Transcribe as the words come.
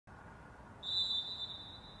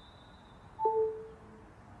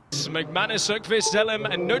Manutd,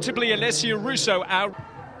 Fawsl, and notably Alessia Russo out.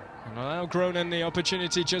 And allow Groningen the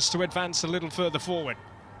opportunity just to advance a little further forward.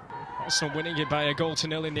 Also winning it by a goal to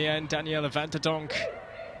nil in the end. Danielle van der Donk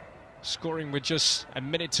scoring with just a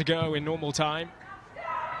minute to go in normal time.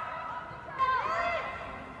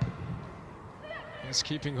 He's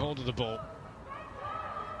keeping hold of the ball.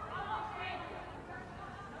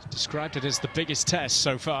 He's described it as the biggest test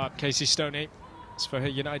so far, Casey Stoney. It's for her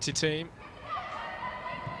United team.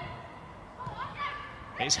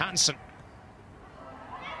 Here's Hansen.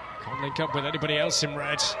 Can't link up with anybody else in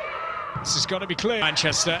red. This has got to be clear.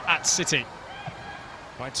 Manchester at City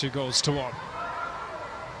by 2-1.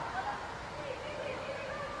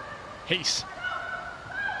 Heath.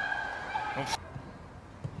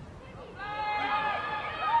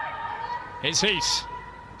 Here's Heath.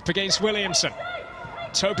 Up against Williamson.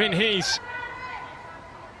 Tobin Heath.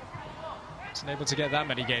 Wasn't able to get that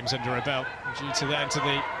many games under her belt due to that, to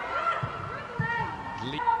the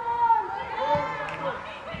lead.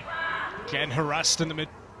 Again harassed in the mid.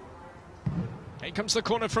 Here comes the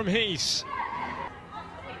corner from Heath.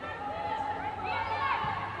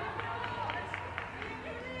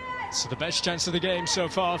 So the best chance of the game so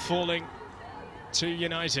far falling to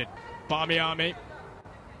United. Barmy Army.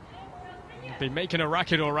 They'd be making a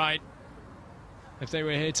racket all right if they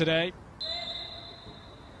were here today.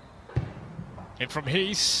 In from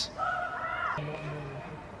Heath.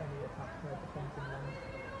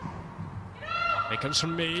 Here comes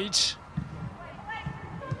from Mead.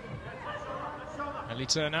 Ellie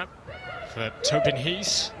Turner for Tobin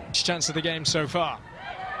Heath. Chance of the game so far.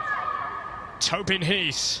 Tobin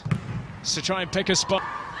Heath to try and pick a spot.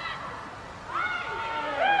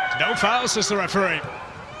 No foul, says the referee.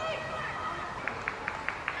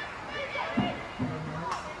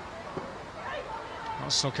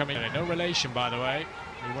 Fawsl coming in. No relation, by the way.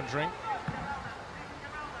 You're wondering.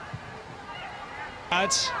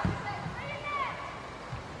 That's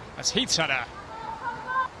Heath's header.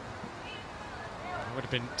 It would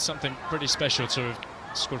have been something pretty special to have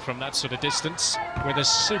scored from that sort of distance with a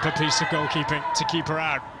super piece of goalkeeping to keep her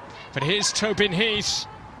out. But here's Tobin Heath.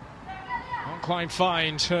 Can't quite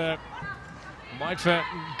find her. Wide for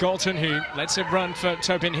Galton, who lets it run for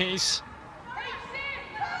Tobin Heath.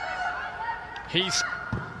 Heath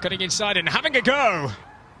getting inside and having a go.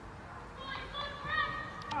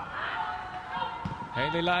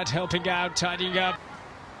 Hayley Ladd helping out, tidying up.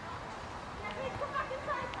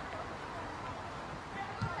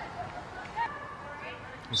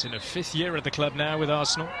 He's in a 5th year at the club now with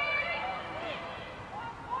Arsenal.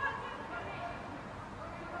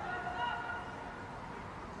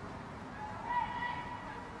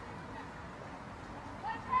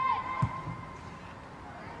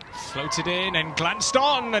 Floated in and glanced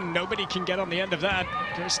on, and nobody can get on the end of that.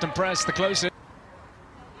 Kirsten Press, the closest.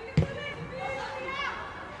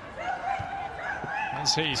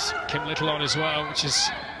 There's Heath. Kim Little on as well, which is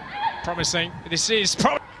promising. This is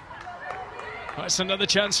that's another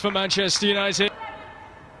chance for Manchester United.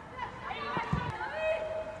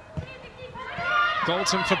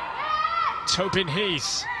 Galton for Tobin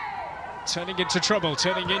Heath. Turning into trouble,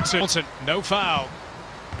 turning into Galton. No foul.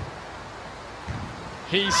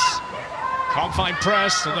 Heath can't find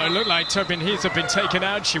Press, although it looked like Tobin Heath had been taken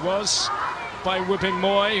out. She was by Whipping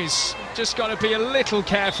Moy, who's just got to be a little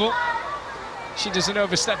careful. She doesn't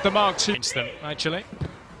overstep the mark too much, them, actually.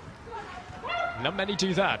 Not many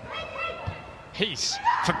do that. Heath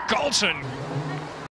for Galton.